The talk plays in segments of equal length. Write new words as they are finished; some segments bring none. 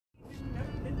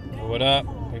What up?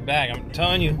 We back. I'm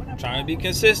telling you, I'm trying to be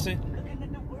consistent.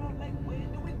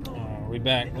 We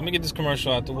back. Let me get this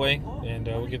commercial out the way, and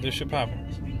we'll get this shit popping.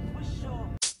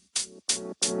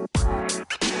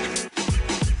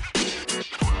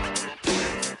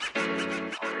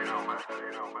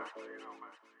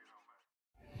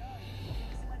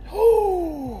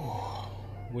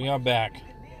 We are back.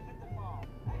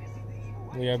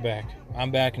 We are back.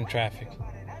 I'm back in traffic.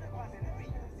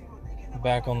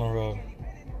 Back on the road.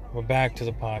 We're back to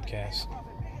the podcast.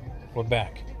 We're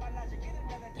back.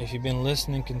 If you've been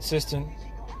listening consistent,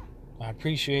 I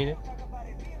appreciate it.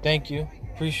 Thank you.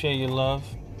 Appreciate your love.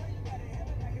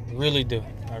 Really do.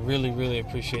 I really, really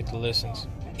appreciate the listens.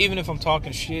 Even if I'm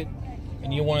talking shit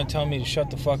and you want to tell me to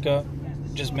shut the fuck up,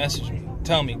 just message me.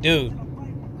 Tell me, dude,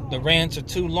 the rants are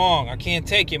too long. I can't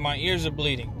take it. My ears are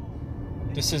bleeding.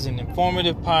 This is an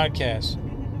informative podcast.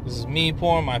 This is me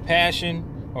pouring my passion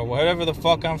or whatever the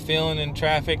fuck I'm feeling in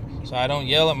traffic so I don't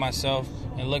yell at myself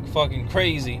and look fucking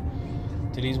crazy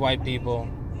to these white people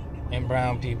and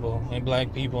brown people and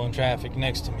black people in traffic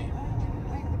next to me.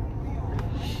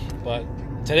 But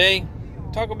today,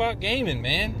 talk about gaming,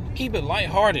 man. Keep it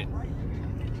lighthearted.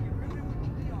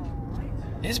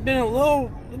 It's been a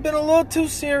little too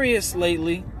serious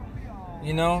lately.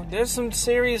 You know, there's some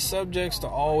serious subjects to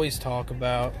always talk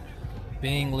about.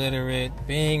 Being literate,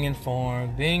 being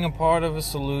informed, being a part of a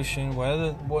solution,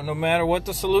 no matter what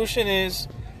the solution is,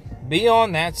 be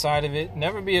on that side of it.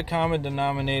 Never be a common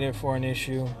denominator for an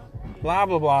issue. Blah,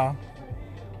 blah, blah.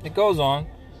 It goes on.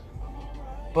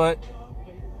 But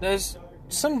there's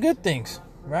some good things,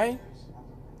 right?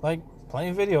 Like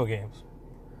playing video games.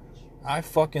 I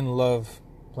fucking love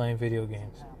playing video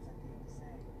games.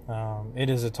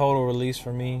 It is a total release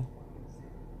for me.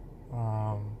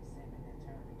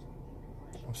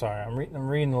 I'm sorry, I'm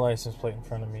reading the license plate in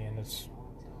front of me, and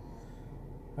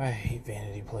I hate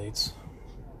vanity plates.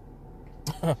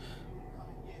 I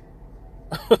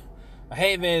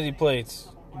hate vanity plates.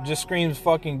 It just screams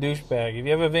fucking douchebag. If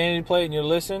you have a vanity plate and you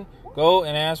listen, go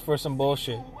and ask for some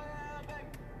bullshit.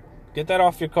 Get that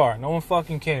off your car. No one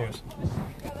fucking cares.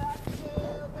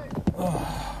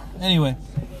 Anyway,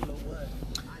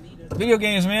 video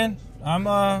games, man. I'm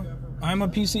a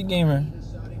PC gamer.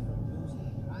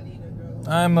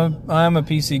 I'm a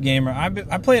PC gamer. I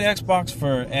played Xbox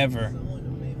forever.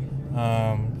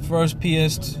 First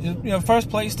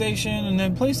PlayStation, and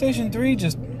then PlayStation 3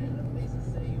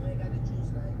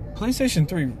 PlayStation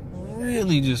 3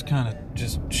 really just kind of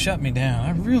just shut me down.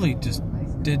 I really just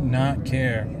did not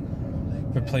care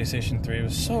for PlayStation 3. It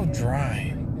was so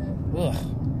dry. Ugh.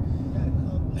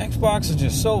 Xbox is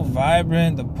just so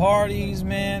vibrant. The parties,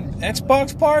 man.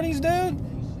 Xbox parties, dude.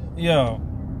 Yo.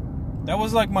 That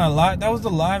was like that was the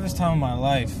livest time of my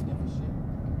life.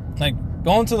 Like,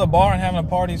 going to the bar and having a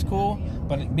party is cool,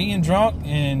 but being drunk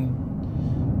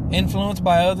and influenced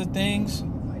by other things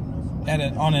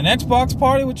on an Xbox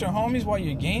party with your homies while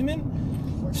you're gaming?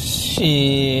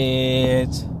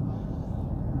 Shit.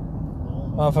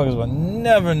 Motherfuckers will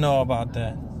never know about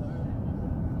that.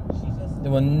 They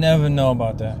will never know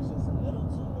about that.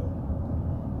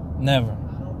 Never.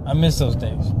 I miss those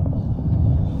days.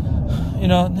 You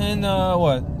know, then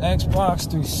Xbox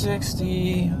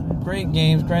 360, great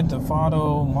games, Grand Theft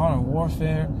Auto, Modern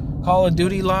Warfare, Call of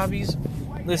Duty lobbies.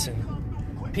 Listen,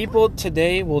 people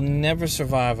today will never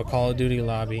survive a Call of Duty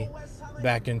lobby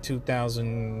back in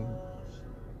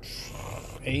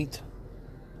 2008.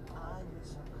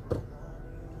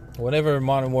 Whatever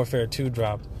Modern Warfare 2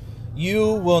 dropped.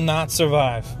 You will not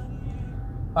survive.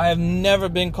 I have never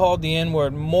been called the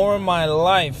N-word more in my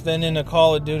life than in a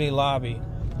Call of Duty lobby.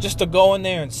 Just to go in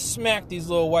there and smack these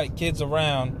little white kids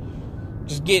around.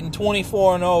 Just getting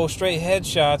 24-0 straight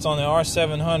headshots on the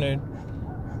R700.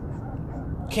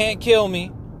 Can't kill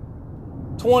me.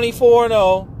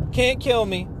 24-0. Can't kill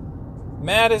me.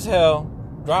 Mad as hell.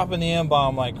 Dropping the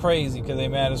M-bomb like crazy because they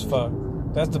mad as fuck.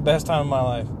 That's the best time of my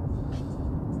life.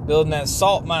 Building that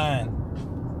salt mine.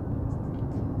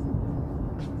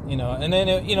 You know, and then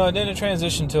it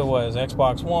transitioned to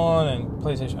Xbox One and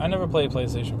PlayStation. I never played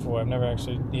PlayStation 4. I've never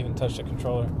actually even touched a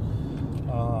controller.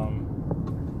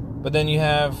 But then you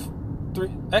have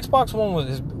Xbox One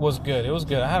was good. It was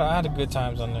good. I had good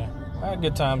times on there.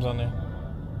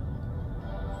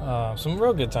 Some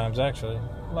real good times, actually.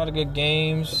 A lot of good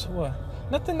games.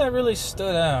 Nothing that really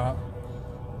stood out.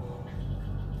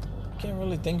 Can't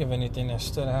really think of anything that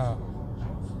stood out.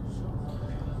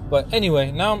 But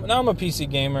anyway, now I'm a PC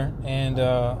gamer, and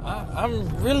I'm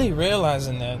really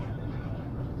realizing that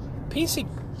PC,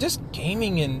 just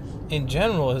gaming in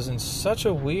general, is in such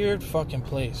a weird fucking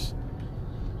place,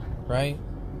 right?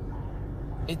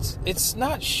 it's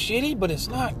not shitty, but it's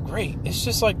not great. It's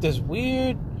just like this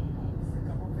weird.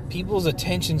 People's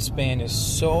attention span is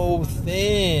so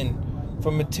thin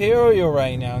for material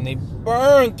right now, and they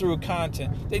burn through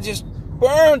content. They just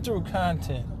burn through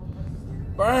content.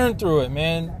 Burn through it,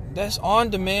 man. That's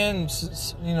on-demand,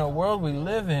 world we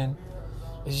live in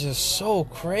is just so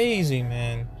crazy,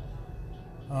 man.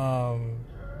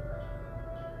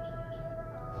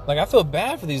 Like, I feel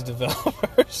bad for these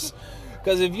developers.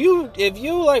 Because if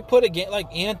you like put a game like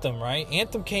Anthem, right?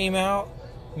 Anthem came out.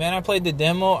 Man, I played the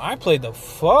demo. I played the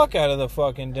fuck out of the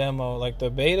fucking demo. Like, the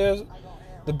beta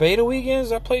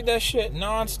weekends, I played that shit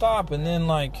nonstop. And then,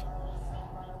 like,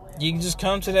 you just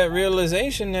come to that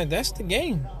realization that that's the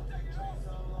game.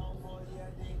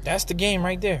 That's the game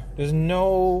right there. There's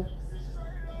nothing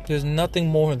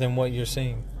more than what you're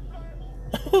seeing.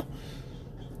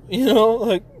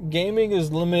 Like, gaming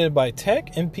is limited by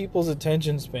tech and people's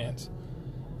attention spans.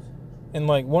 And,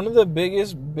 like, one of the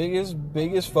biggest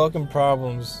fucking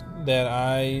problems that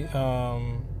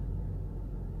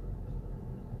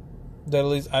that at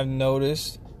least I've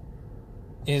noticed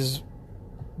is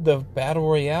the battle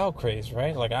royale craze,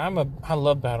 right? Like, I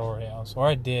love battle royales, or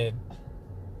I did.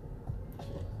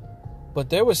 But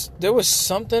there was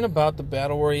something about the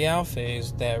battle royale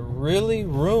phase that really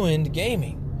ruined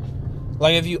gaming.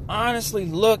 Like, if you honestly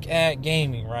look at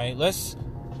gaming, right? Let's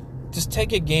just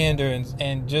take a gander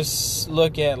and just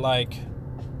look at, like,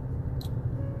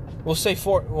 we'll say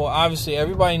obviously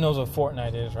everybody knows what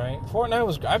Fortnite is, right? Fortnite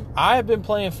was, I have been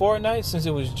playing Fortnite since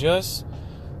it was just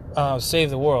Save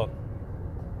the World.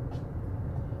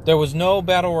 There was no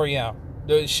battle royale.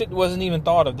 The shit wasn't even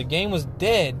thought of. The game was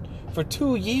dead for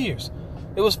 2 years.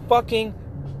 It was fucking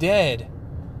dead.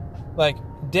 Like,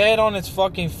 dead on its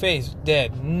fucking face.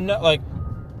 Dead. No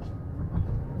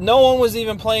one was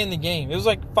even playing the game. It was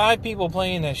like 5 people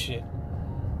playing that shit.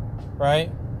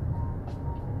 Right?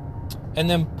 And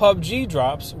then PUBG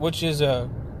drops, which is a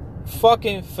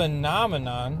fucking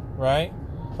phenomenon, right?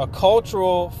 A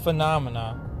cultural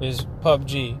phenomenon is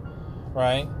PUBG,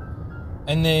 right?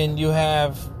 And then you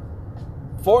have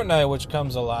Fortnite, which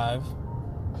comes alive.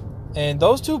 And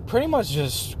those two pretty much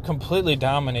just completely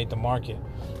dominate the market.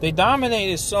 They dominate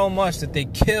it so much that they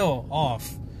kill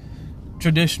off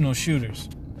traditional shooters.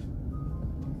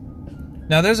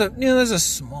 Now there's a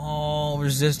small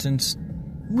resistance.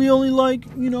 We only like,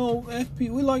 FP.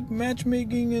 We like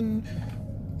matchmaking and,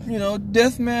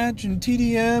 deathmatch and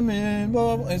TDM and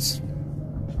blah, blah, blah.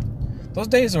 Those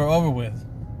days are over with.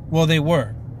 Well, they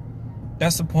were.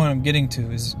 That's the point I'm getting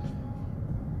to, is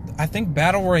I think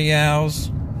battle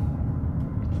royales,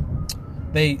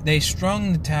 they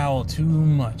strung the towel too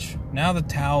much. Now the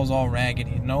towel's all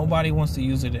raggedy and nobody wants to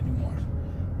use it anymore,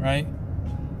 right?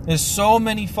 There's so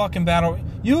many fucking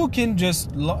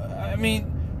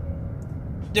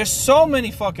there's so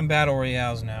many fucking battle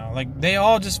royales now. Like, they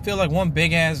all just feel like one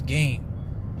big ass game.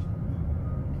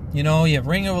 You have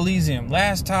Ring of Elysium,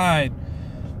 Last Tide,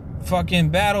 fucking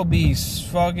Battle Beasts,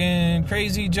 fucking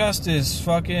Crazy Justice,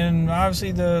 fucking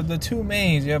obviously the two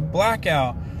mains. You have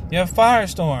Blackout, you have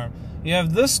Firestorm, you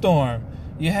have The Storm,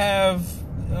 you have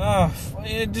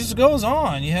it just goes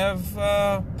on. You have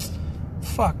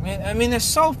fuck, man. I mean, there's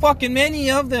so fucking many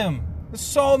of them. There's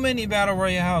so many battle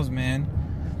royales, man.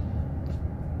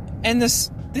 And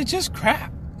they're just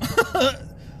crap.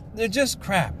 They're just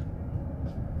crap.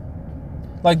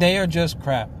 Like, they are just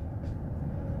crap.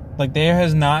 Like, there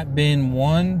has not been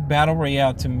one battle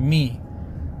royale to me,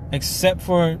 except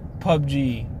for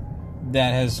PUBG,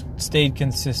 that has stayed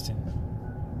consistent.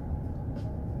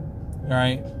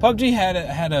 Right?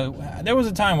 PUBG there was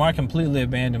a time where I completely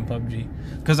abandoned PUBG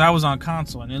because I was on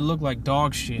console and it looked like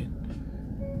dog shit.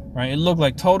 Right? It looked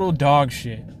like total dog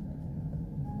shit.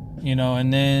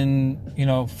 And then,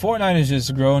 Fortnite has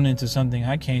just grown into something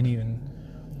I couldn't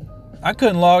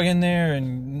log in there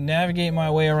and navigate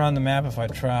my way around the map if I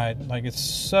tried. Like, it's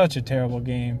such a terrible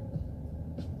game.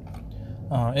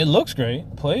 It looks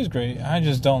great, plays great. I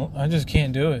just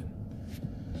can't do it.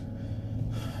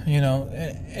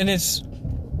 And it's,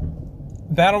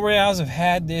 battle royales have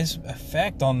had this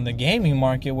effect on the gaming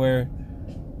market where,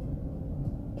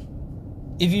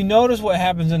 if you notice what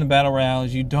happens in the battle royale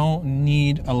is you don't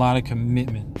need a lot of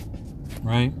commitment,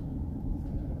 right?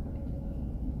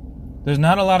 There's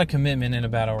not a lot of commitment in a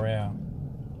battle royale,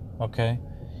 okay?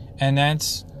 And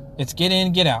it's get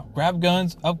in, get out. Grab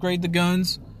guns, upgrade the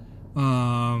guns,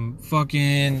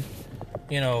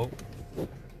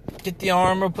 get the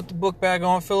armor, put the book bag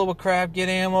on, fill it with crap, get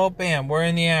ammo, bam, we're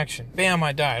in the action. Bam,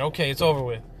 I died. Okay, it's over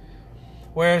with.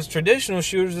 Whereas traditional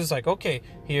shooters, it's like, okay,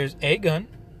 here's a gun.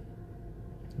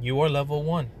 You are level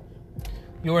 1.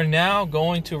 You are now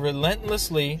going to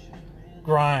relentlessly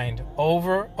grind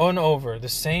over and over the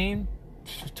same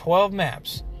 12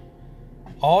 maps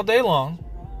all day long,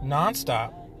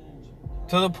 nonstop,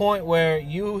 to the point where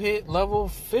you hit level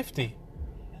 50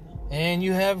 and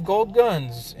you have gold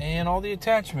guns and all the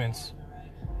attachments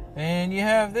and you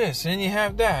have this and you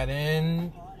have that,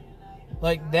 and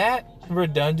like that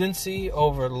redundancy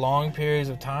over long periods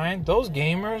of time. Those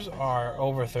gamers are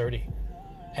over 30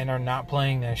 and are not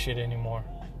playing that shit anymore.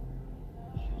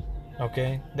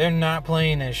 Okay? They're not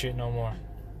playing that shit no more.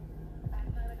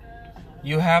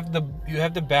 You have the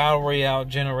battle royale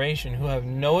generation who have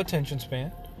no attention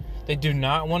span. They do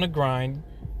not want to grind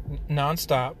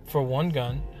nonstop for one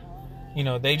gun. You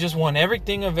know, they just want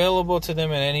everything available to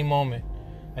them at any moment.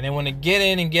 And they want to get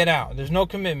in and get out. There's no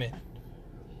commitment.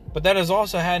 But that has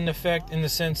also had an effect in the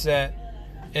sense that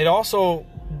it also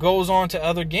goes on to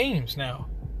other games now.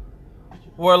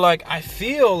 Where, like, I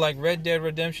feel like Red Dead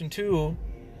Redemption 2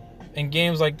 and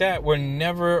games like that were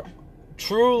never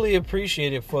truly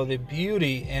appreciated for the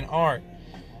beauty and art,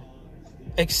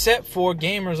 except for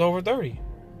gamers over 30.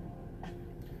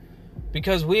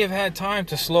 Because we have had time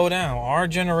to slow down. Our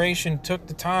generation took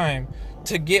the time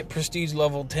to get prestige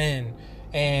level 10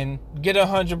 and get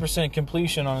 100%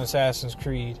 completion on Assassin's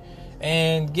Creed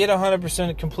and get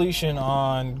 100% completion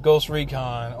on Ghost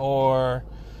Recon, or,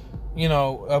 you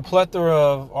know, a plethora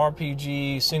of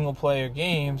RPG single player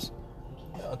games.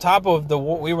 On top of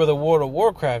we were the World of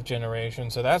Warcraft generation,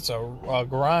 so that's a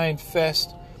grind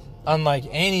fest unlike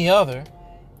any other,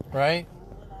 right?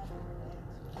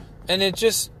 And it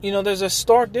just, you know, there's a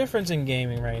stark difference in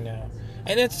gaming right now.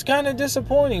 And it's kind of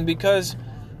disappointing because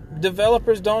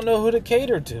developers don't know who to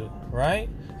cater to, right?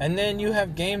 And then you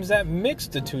have games that mix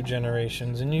the two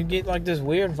generations, and you get like this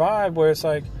weird vibe where it's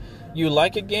like you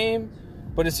like a game,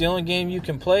 but it's the only game you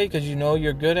can play because you know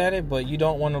you're good at it, but you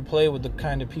don't want to play with the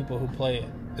kind of people who play it.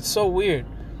 It's so weird.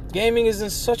 Gaming is in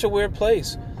such a weird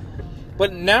place.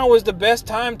 But now is the best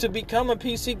time to become a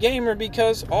PC gamer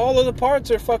because all of the parts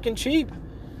are fucking cheap.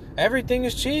 Everything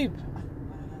is cheap.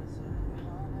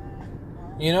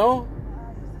 You know?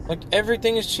 Like,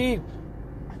 everything is cheap.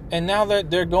 And now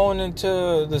that they're going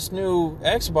into this new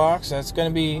Xbox that's going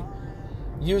to be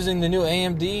using the new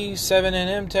AMD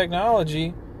 7nm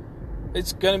technology,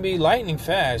 it's going to be lightning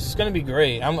fast. It's going to be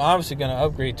great. I'm obviously going to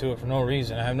upgrade to it for no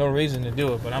reason. I have no reason to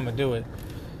do it, but I'm going to do it.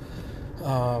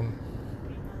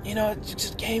 You know, it's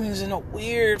just gaming's in a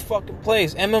weird fucking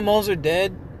place. MMOs are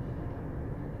dead.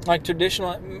 Like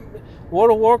traditional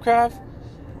World of Warcraft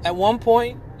at one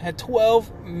point had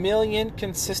 12 million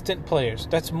consistent players.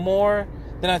 That's more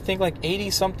than I think like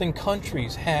 80 something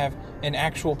countries have in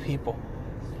actual people.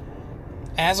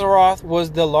 Azeroth was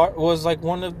like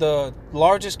one of the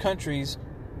largest countries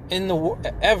in the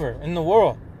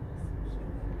world.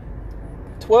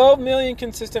 12 million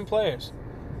consistent players.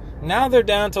 Now they're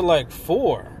down to like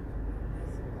 4.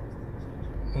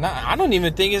 Now, I don't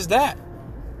even think it's that.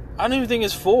 I don't even think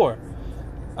it's 4.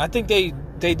 I think they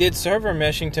did server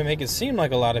meshing to make it seem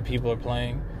like a lot of people are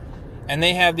playing. And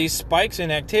they have these spikes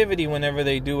in activity whenever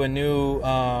they do a new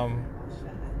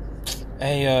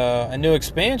a new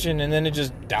expansion, and then it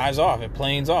just dies off. It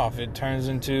planes off. It turns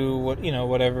into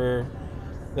whatever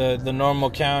the normal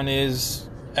count is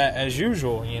as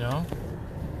usual, you know.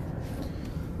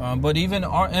 But even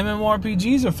our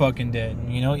MMORPGs are fucking dead.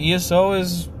 You know, ESO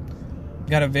is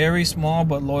got a very small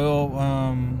but loyal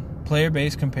player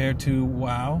base compared to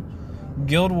WoW.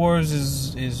 Guild Wars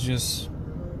is just,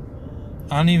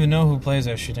 I don't even know who plays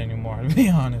that shit anymore, to be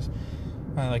honest.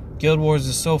 Like, Guild Wars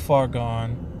is so far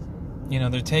gone. You know,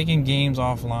 they're taking games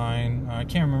offline. I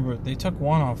can't remember. They took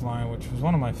one offline, which was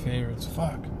one of my favorites.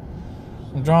 Fuck.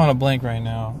 I'm drawing a blank right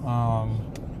now.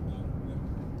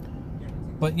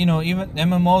 But, you know, even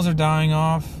MMOs are dying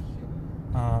off.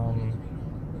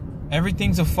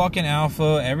 Everything's a fucking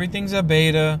alpha. Everything's a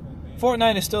beta.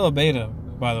 Fortnite is still a beta,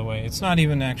 by the way. It's not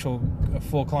even a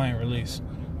full client release.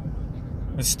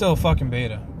 It's still a fucking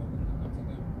beta.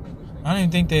 I don't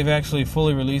even think they've actually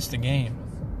fully released the game.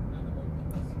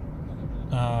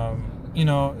 You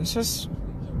know, it's just,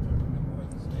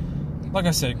 like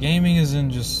I said, gaming is in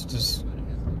just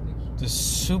this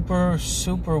super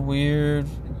weird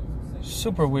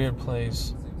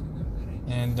place,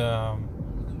 and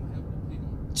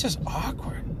it's just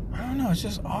awkward. I don't know, it's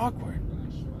just awkward.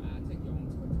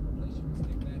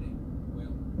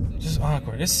 Just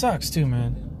awkward. It sucks too,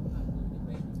 man,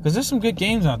 because there's some good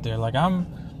games out there. Like, I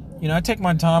take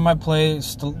my time. I play.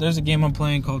 There's a game I'm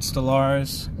playing called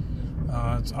Stellaris.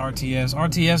 It's RTS.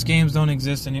 RTS games don't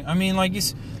exist anymore. I mean, like,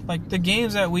 it's like the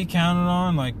games that we counted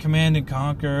on, like Command and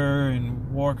Conquer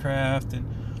and Warcraft, and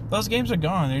those games are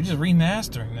gone. They're just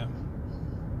remastering them.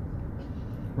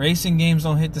 Racing games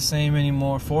don't hit the same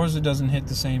anymore. Forza doesn't hit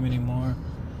the same anymore.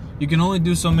 You can only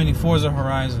do so many Forza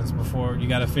Horizons before you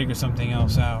got to figure something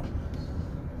else out.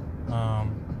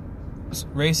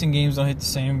 Racing games don't hit the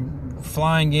same.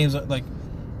 Flying games, like,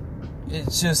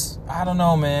 it's just, I don't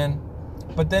know, man.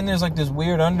 But then there's like this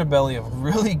weird underbelly of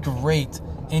really great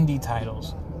indie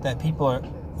titles that people are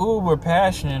uber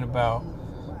passionate about,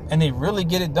 and they really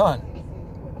get it done.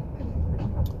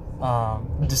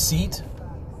 Deceit,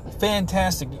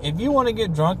 fantastic. If you want to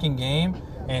get drunk in game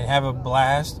and have a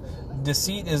blast,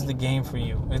 Deceit is the game for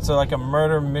you. It's like a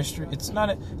murder mystery. It's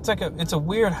a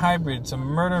weird hybrid. It's a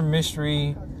murder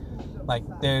mystery. Like,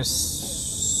 there's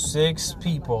six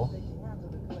or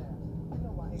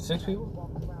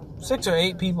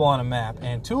eight people on a map,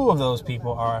 and two of those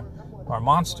people are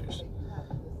monsters,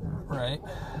 right?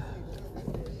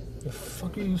 The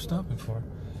fuck are you stopping for?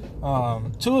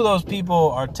 Two of those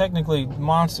people are technically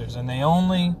monsters, and they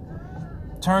only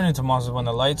turn into monsters when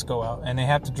the lights go out, and they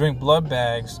have to drink blood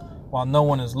bags while no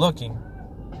one is looking.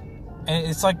 And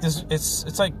it's like this.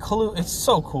 It's like Clue. It's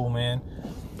so cool, man.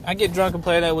 I get drunk and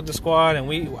play that with the squad,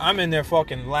 and I'm in there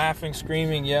fucking laughing,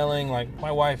 screaming, yelling. Like,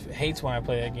 my wife hates when I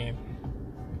play that game.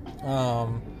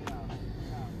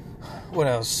 What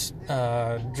else?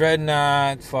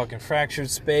 Dreadnought, fucking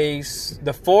Fractured Space,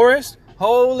 The Forest.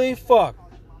 Holy fuck!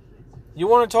 You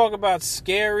want to talk about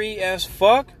scary as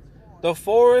fuck? The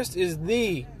Forest is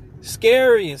the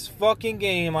scariest fucking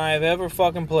game I have ever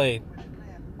fucking played.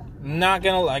 Not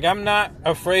gonna, like, I'm not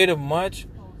afraid of much.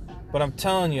 But I'm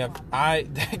telling you,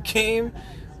 that game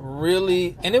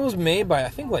really... And it was made by, I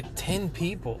think, like 10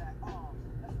 people.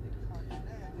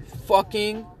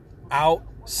 Fucking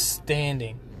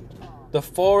outstanding. The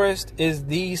Forest is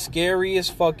the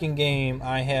scariest fucking game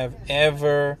I have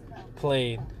ever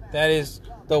played. That is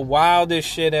the wildest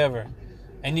shit ever.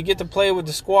 And you get to play with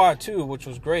the squad, too, which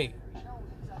was great.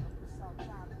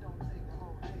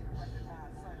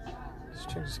 This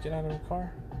chick just get out of the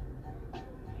car.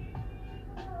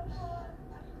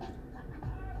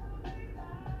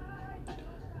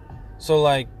 So,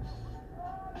 like,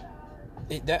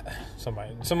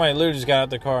 somebody literally just got out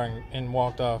the car and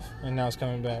walked off, and now it's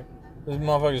coming back. This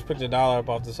motherfucker just picked $1 up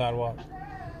off the sidewalk.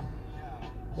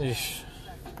 Eesh.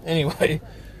 Anyway,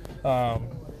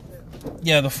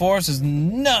 yeah, The Forest is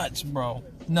nuts, bro.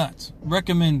 Nuts.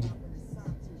 Recommended.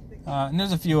 And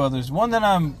there's a few others. One that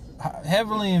I'm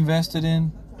heavily invested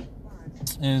in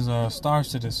is Star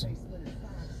Citizen.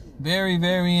 Very,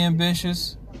 very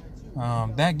ambitious.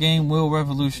 That game will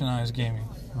revolutionize gaming.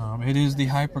 It is the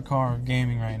hypercar of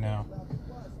gaming right now.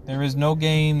 There is no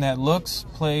game that looks,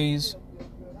 plays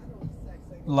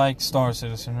like Star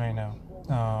Citizen right now.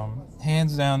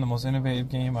 Hands down, the most innovative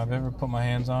game I've ever put my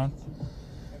hands on.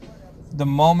 The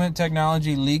moment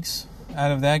technology leaks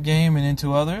out of that game and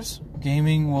into others,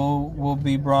 gaming will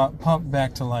be pumped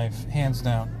back to life, hands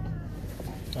down.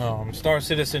 Star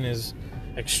Citizen is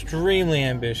extremely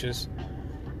ambitious.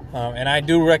 And I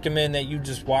do recommend that you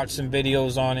just watch some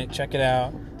videos on it. Check it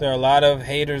out. There are a lot of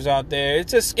haters out there.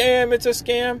 It's a scam. It's a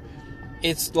scam.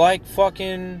 It's like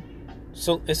fucking...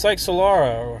 it's like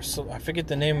Solara, or I forget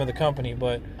the name of the company,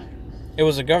 but it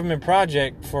was a government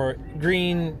project for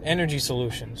green energy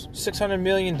solutions. $600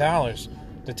 million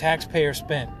the taxpayer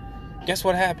spent. Guess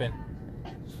what happened?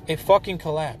 It fucking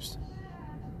collapsed.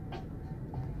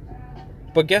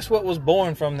 But guess what was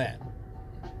born from that?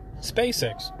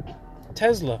 SpaceX.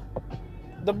 Tesla,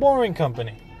 The Boring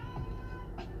Company,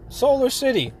 Solar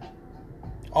City.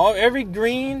 Every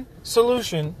green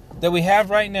solution that we have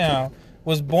right now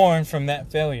was born from that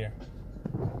failure,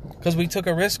 because we took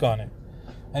a risk on it.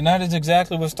 And that is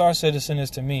exactly what Star Citizen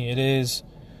is to me. It is,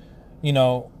 it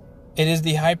is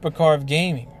the hypercar of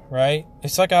gaming, right?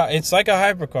 It's like a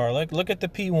hypercar. Like, look at the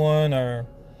P1, or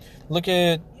look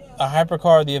at a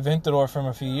hypercar, the Aventador from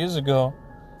a few years ago.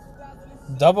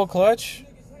 Double clutch.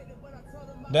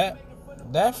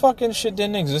 That fucking shit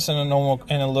didn't exist in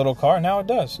a little car. Now it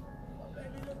does.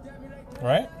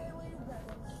 Right?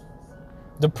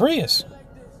 The Prius.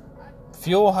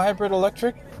 Fuel hybrid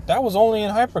electric. That was only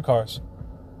in hypercars.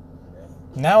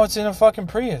 Now it's in a fucking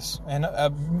Prius. And a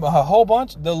whole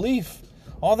bunch. The Leaf.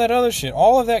 All that other shit.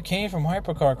 All of that came from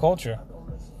hypercar culture.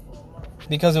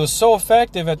 Because it was so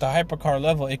effective at the hypercar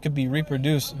level, it could be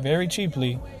reproduced very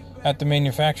cheaply at the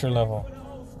manufacturer level.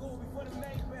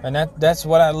 And that's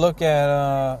what I look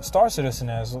at Star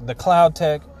Citizen as. The cloud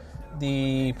tech,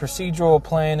 the procedural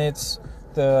planets,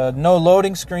 the no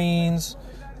loading screens,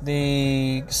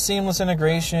 the seamless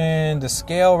integration, the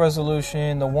scale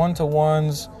resolution, the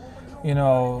one-to-ones.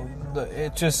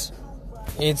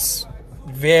 It's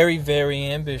Very, very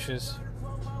ambitious.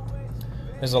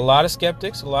 There's a lot of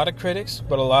skeptics, a lot of critics,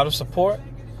 but a lot of support.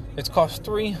 It's cost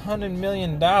 $300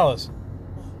 million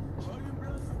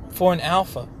for an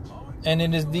alpha. And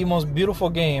it is the most beautiful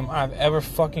game I've ever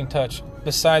fucking touched,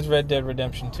 besides Red Dead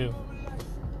Redemption 2.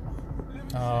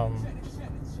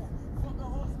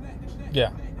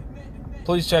 Yeah.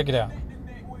 Please check it out.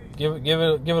 Give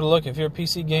it a look. If you're a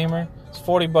PC gamer, it's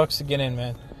 $40 to get in,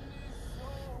 man.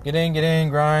 Get in,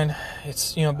 grind.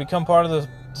 It's, become part of the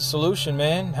solution,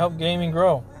 man. Help gaming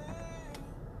grow.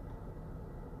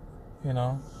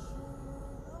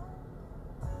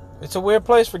 It's a weird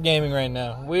place for gaming right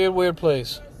now. Weird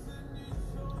place.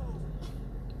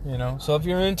 So if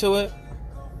you're into it,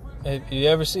 if you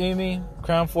ever see me,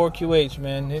 Crown4QH,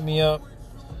 man, hit me up.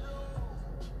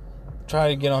 Try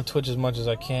to get on Twitch as much as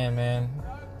I can, man.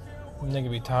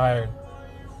 Nigga be tired.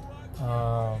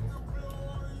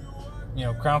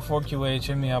 Crown4QH,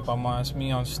 hit me up. It's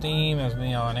me on Steam. It's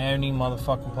me on any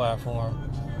motherfucking platform.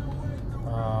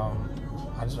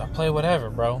 I play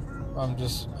whatever, bro.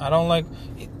 I don't like.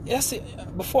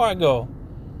 Before I go,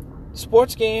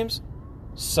 sports games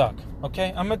suck.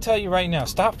 Okay, I'm gonna tell you right now.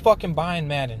 Stop fucking buying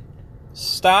Madden.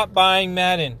 Stop buying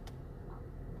Madden.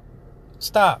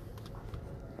 Stop.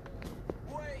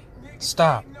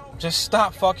 Just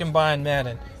stop fucking buying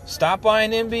Madden. Stop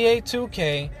buying NBA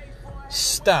 2K.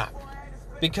 Stop.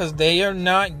 Because they are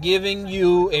not giving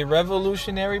you a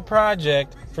revolutionary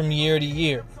project from year to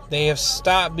year. They have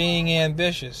stopped being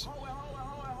ambitious.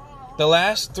 The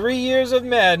last 3 years of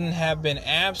Madden have been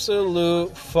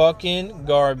absolute fucking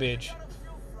garbage.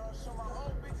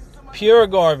 Pure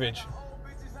garbage.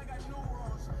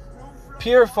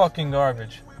 Pure fucking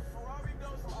garbage.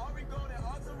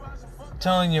 I'm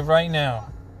telling you right now.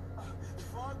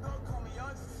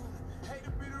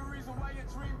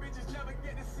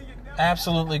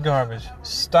 Absolutely garbage.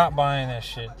 Stop buying that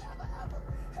shit.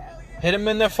 Hit them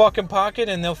in their fucking pocket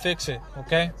and they'll fix it.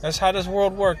 Okay? That's how this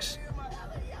world works.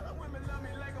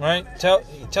 Right? Tell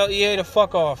EA to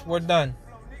fuck off. We're done.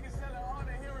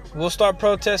 We'll start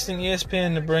protesting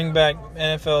ESPN to bring back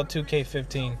NFL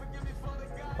 2K15.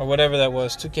 Or whatever that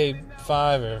was.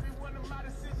 2K5 or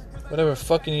whatever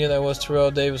fucking year that was. Terrell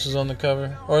Davis was on the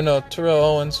cover. Or no, Terrell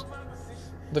Owens.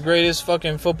 The greatest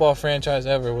fucking football franchise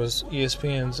ever was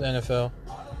ESPN's NFL.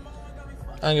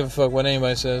 I don't give a fuck what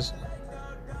anybody says.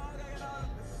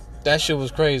 That shit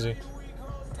was crazy.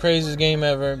 Craziest game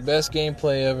ever. Best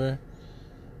gameplay ever.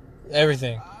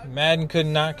 Everything. Madden could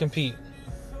not compete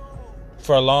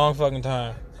for a long fucking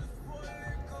time.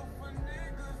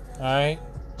 Alright?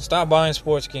 Stop buying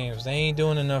sports games. They ain't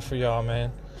doing enough for y'all,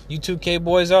 man. You 2K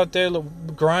boys out there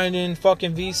grinding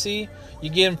fucking VC, you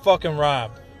getting fucking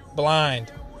robbed.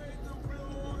 Blind.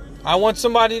 I want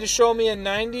somebody to show me a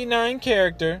 99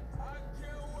 character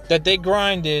that they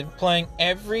grinded playing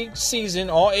every season,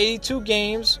 all 82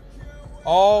 games,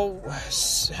 all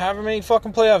however many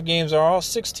fucking playoff games are, all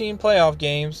 16 playoff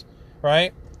games,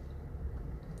 right?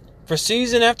 For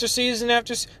season after season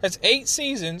after that's 8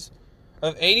 seasons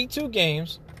of 82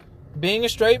 games, being a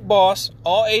straight boss,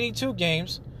 all 82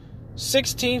 games,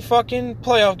 16 fucking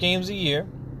playoff games a year,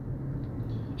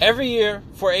 every year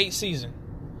for 8 seasons.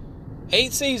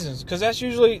 8 seasons, because that's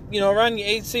usually, around the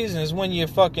 8th season is when you're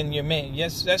fucking your man.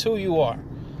 Yes, that's who you are.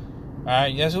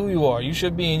 Alright, that's who you are. You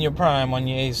should be in your prime on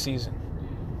your 8th season.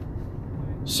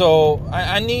 So,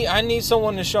 I need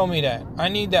someone to show me that. I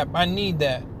need that.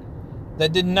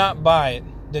 That did not buy it.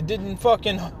 That didn't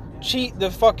fucking cheat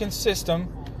the fucking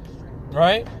system.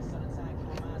 Right?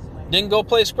 Didn't go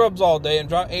play Scrubs all day and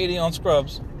drop 80 on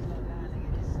Scrubs.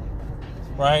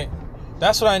 Right?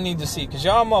 That's what I need to see, because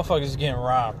y'all motherfuckers is getting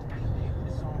robbed.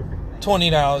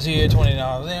 $20 here,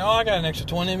 $20 there. Oh, I got an extra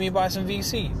 20. Let me buy some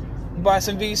VC. Let me buy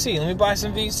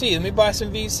some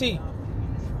VC.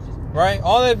 Right?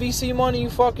 All that VC money you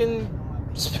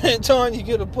fucking spent on, you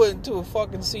could have put into a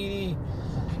fucking CD.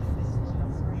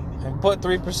 And put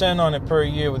 3% on it per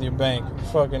year with your bank.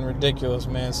 Fucking ridiculous,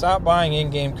 man. Stop buying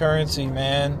in-game currency,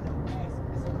 man.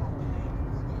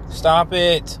 Stop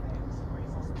it.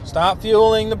 Stop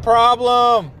fueling the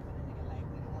problem.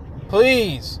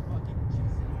 Please.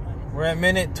 We're at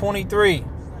minute 23.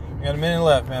 We got a minute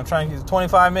left, man. I'm trying to get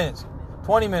 25 minutes.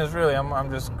 20 minutes, really. I'm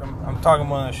talking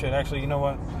more than that shit. Actually, you know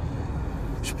what?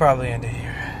 Should probably end it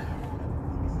here.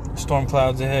 Storm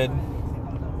clouds ahead.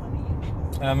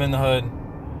 And I'm in the hood.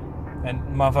 And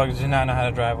motherfuckers do not know how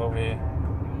to drive over here.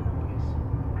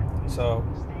 So,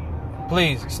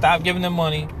 please, stop giving them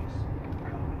money.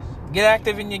 Get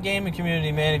active in your gaming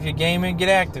community, man. If you're gaming, get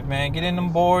active, man. Get in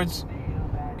them boards.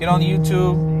 Get on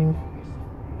YouTube.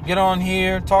 Get on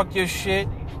here. Talk your shit.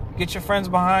 Get your friends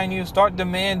behind you. Start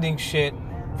demanding shit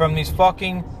from these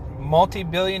fucking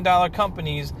multi-billion-dollar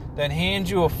companies that hand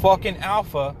you a fucking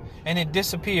alpha and it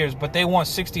disappears, but they want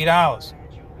 $60.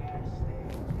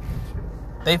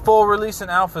 They full releasing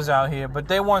alphas out here, but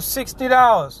they want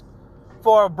 $60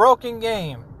 for a broken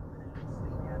game.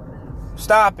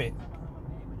 Stop it.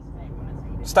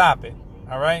 Stop it.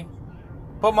 Alright?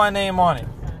 Put my name on it.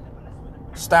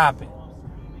 Stop it.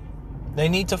 They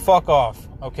need to fuck off,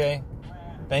 okay?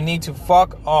 They need to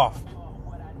fuck off.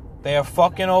 They are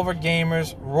fucking over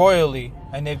gamers royally,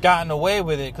 and they've gotten away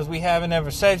with it because we haven't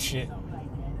ever said shit.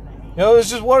 You know, it's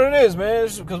just what it is, man.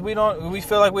 It's because we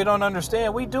feel like we don't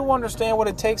understand. We do understand what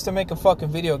it takes to make a fucking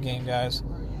video game, guys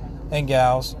and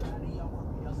gals.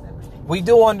 We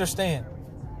do understand.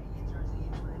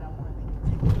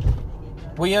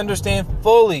 We understand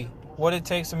fully what it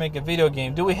takes to make a video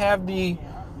game. Do we have the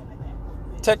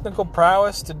technical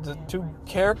prowess to do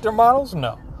character models?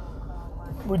 No,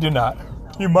 we do not.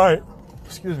 You might.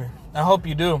 Excuse me. I hope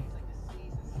you do.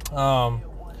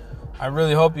 I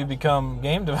really hope you become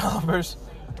game developers.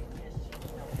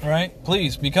 Right?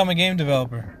 Please, become a game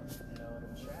developer.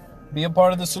 Be a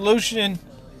part of the solution.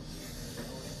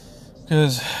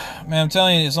 Because, man, I'm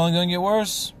telling you, it's only going to get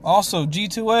worse. Also,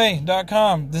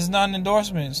 G2A.com. This is not an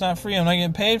endorsement. It's not free. I'm not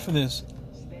getting paid for this.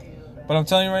 But I'm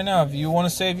telling you right now, if you want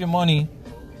to save your money,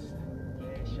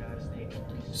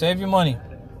 save your money.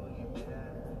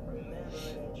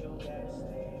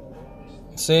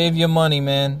 Save your money,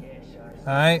 man.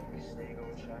 Alright?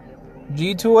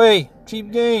 G2A.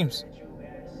 Cheap games.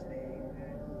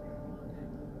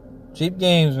 Cheap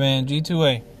games, man.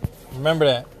 G2A. Remember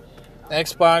that.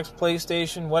 Xbox,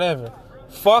 PlayStation, whatever.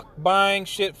 Fuck buying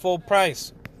shit full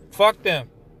price. Fuck them.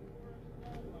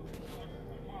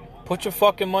 Put your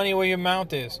fucking money where your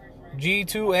mouth is.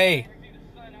 G2A.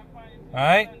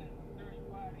 Alright?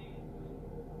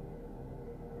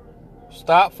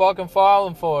 Stop fucking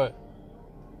falling for it.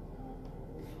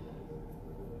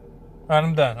 Alright,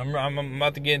 I'm done. I'm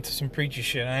about to get into some preachy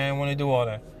shit. I didn't want to do all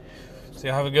that. So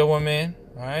y'all have a good one, man.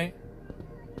 Alright?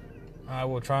 I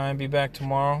will try and be back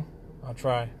tomorrow. I'll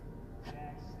try.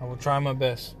 I will try my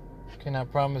best. Cannot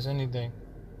promise anything.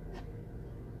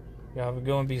 Y'all have a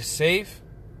good one. Be safe.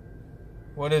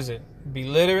 What is it? Be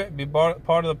literate. Be part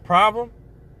of the problem.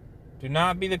 Do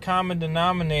not be the common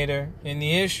denominator in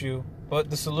the issue, but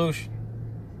the solution.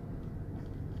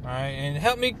 Alright? And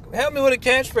help me with a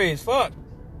catchphrase. Fuck.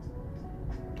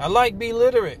 I like be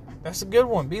literate. That's a good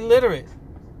one. Be literate.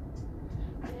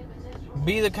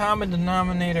 Be the common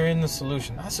denominator in the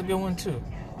solution. That's a good one too.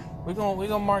 We're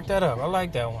gonna mark that up. I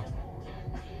like that one.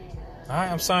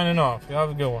 Alright, I'm signing off. Y'all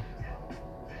have a good one.